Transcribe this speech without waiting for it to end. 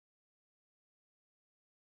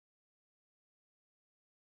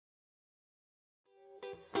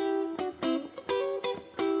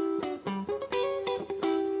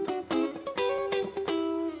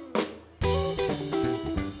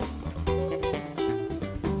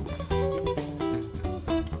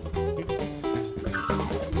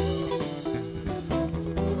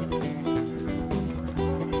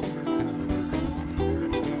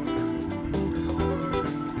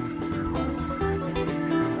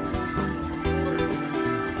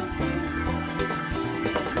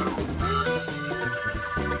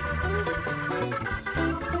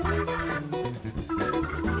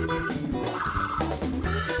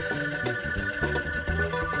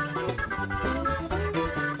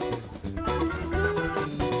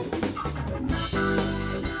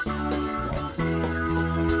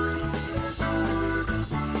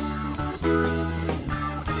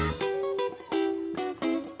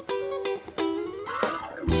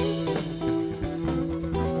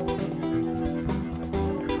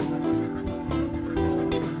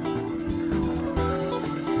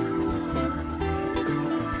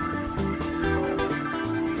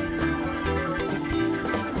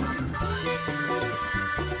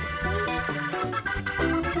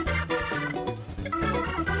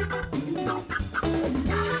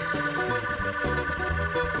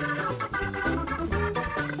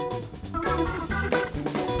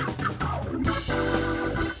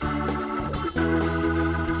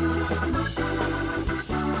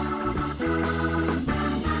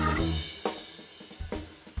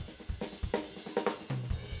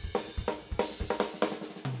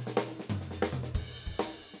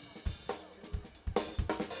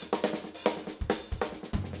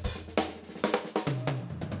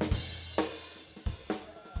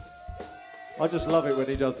I just love it when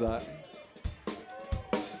he does that.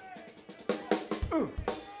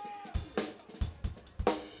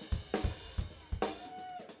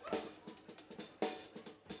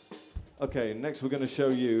 Okay, next we're going to show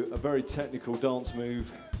you a very technical dance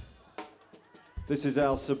move. This is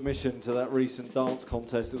our submission to that recent dance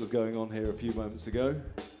contest that was going on here a few moments ago.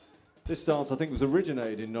 This dance, I think, was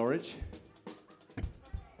originated in Norwich. I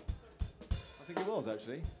think it was,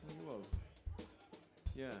 actually. I think it was.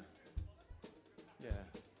 Yeah. Yeah.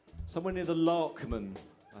 Somewhere near the Larkman,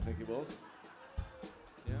 I think it was.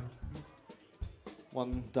 Yeah.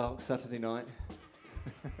 One dark Saturday night.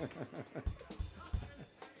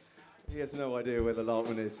 He has no idea where the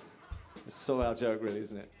Larkman is. It's sort of our joke, really,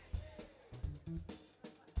 isn't it?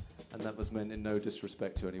 And that was meant in no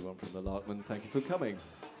disrespect to anyone from the Larkman. Thank you for coming.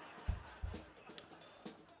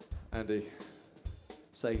 Andy,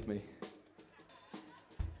 saved me.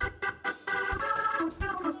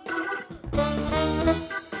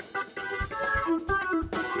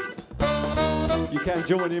 You can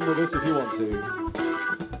join in with us if you want to.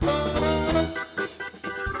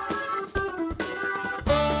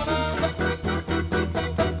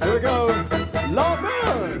 Here we go, Larkman!